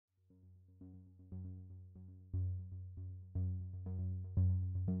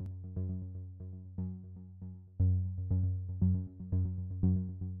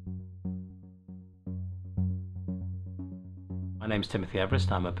name's Timothy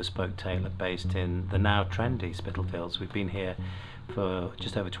Everest. I'm a bespoke tailor based in the now trendy Spitalfields. We've been here for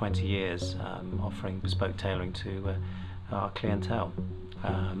just over 20 years, offering bespoke tailoring to our clientele.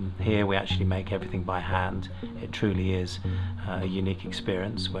 Here we actually make everything by hand. It truly is a unique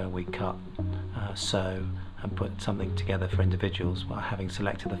experience where we cut, sew and put something together for individuals. While having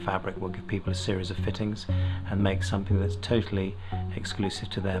selected the fabric, we'll give people a series of fittings and make something that's totally exclusive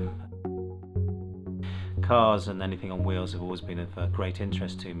to them. Cars and anything on wheels have always been of great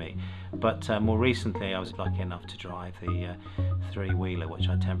interest to me, but more recently I was lucky enough to drive the three-wheeler, which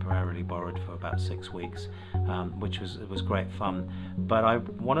I temporarily borrowed for about 6 weeks, which was great fun. But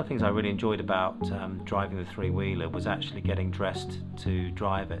one of the things I really enjoyed about driving the three-wheeler was actually getting dressed to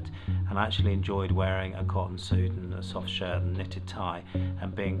drive it, and I actually enjoyed wearing a cotton suit and a soft shirt and knitted tie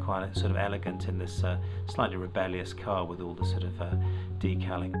and being quite sort of elegant in this slightly rebellious car with all the sort of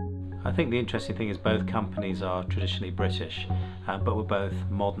decaling. I think the interesting thing is both companies are traditionally British, but we're both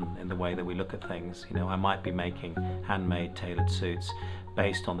modern in the way that we look at things. You know, I might be making handmade tailored suits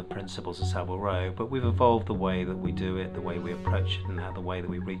based on the principles of Savile Row, but we've evolved the way that we do it, the way we approach it, and the way that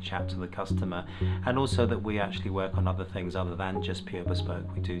we reach out to the customer, and also that we actually work on other things other than just pure bespoke.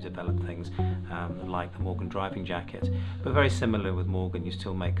 We do develop things like the Morgan driving jacket, but very similar with Morgan, you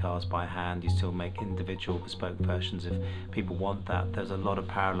still make cars by hand, you still make individual bespoke versions if people want that. There's a lot of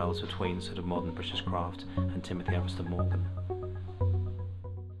parallels between sort of modern British craft and Timothy Everest and Morgan.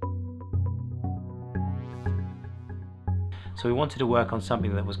 So we wanted to work on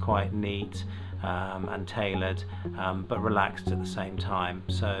something that was quite neat and tailored, but relaxed at the same time.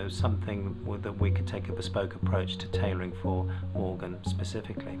 So something that we could take a bespoke approach to tailoring for Morgan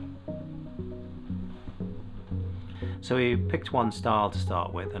specifically. So we picked one style to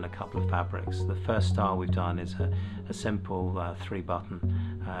start with and a couple of fabrics. The first style we've done is a simple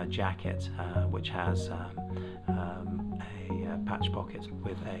 3-button jacket, which has a patch pocket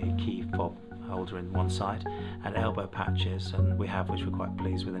with a key fob holder in one side and elbow patches, and we have, which we're quite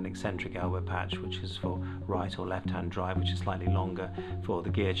pleased with, an eccentric elbow patch which is for right or left hand drive, which is slightly longer for the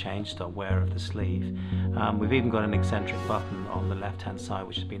gear change, stop wear of the sleeve. We've even got an eccentric button on the left hand side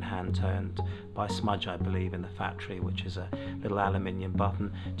which has been hand turned by Smudge, I believe, in the factory, which is a little aluminium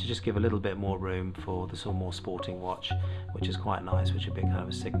button to just give a little bit more room for the sort of more sporting watch, which is quite nice, which would be kind of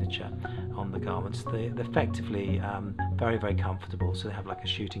a signature on the garments. They're effectively very, very comfortable, so they have like a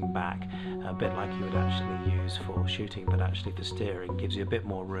shooting back, a bit like you would actually use for shooting, but actually for steering, gives you a bit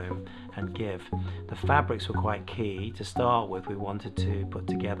more room and give. The fabrics were quite key. To start with, we wanted to put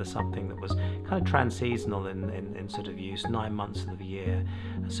together something that was kind of trans-seasonal in sort of use 9 months of the year,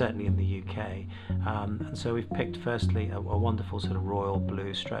 certainly in the UK. And so we've picked firstly a wonderful sort of royal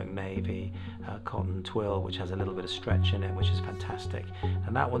blue stroke navy cotton twill, which has a little bit of stretch in it, which is fantastic,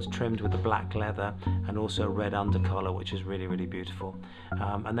 and that one's trimmed with a black leather and also a red undercollar, which is really, really beautiful.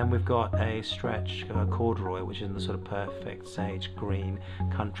 And then we've got a stretch corduroy, which is in the sort of perfect sage green,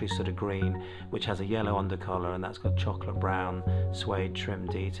 country sort of green, which has a yellow undercollar, and that's got chocolate brown suede trim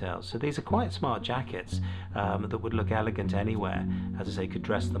details. So these are quite smart jackets that would look elegant anywhere. As I say, you could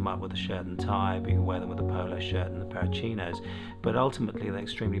dress them up with a shirt and tie, but you can wear them with a polo shirt and a pair of chinos, but ultimately they're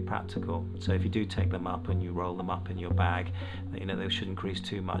extremely practical. So if you do take them up and you roll them up in your bag, you know, they shouldn't crease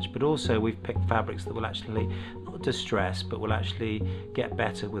too much. But also we've picked fabrics that will actually not distress, but will actually get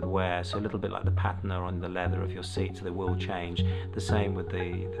better with wear. So a little bit like the patina on the leather of your seat, so they will change. The same with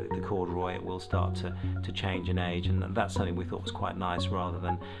the corduroy, it will start to change in age, and that's something we thought was quite nice, rather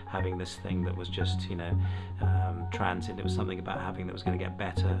than having this thing that was just, you know, transient. It was something about having that was going to get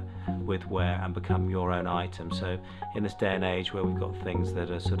better with wear and become your own item. So in this day and age where we've got things that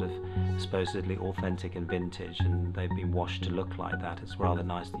are sort of supposedly authentic and vintage, and they've been washed to look like that, it's rather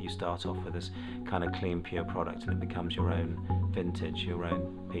nice that you start off with this kind of clean, pure product and it becomes your own vintage, your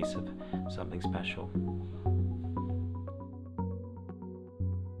own piece of something special.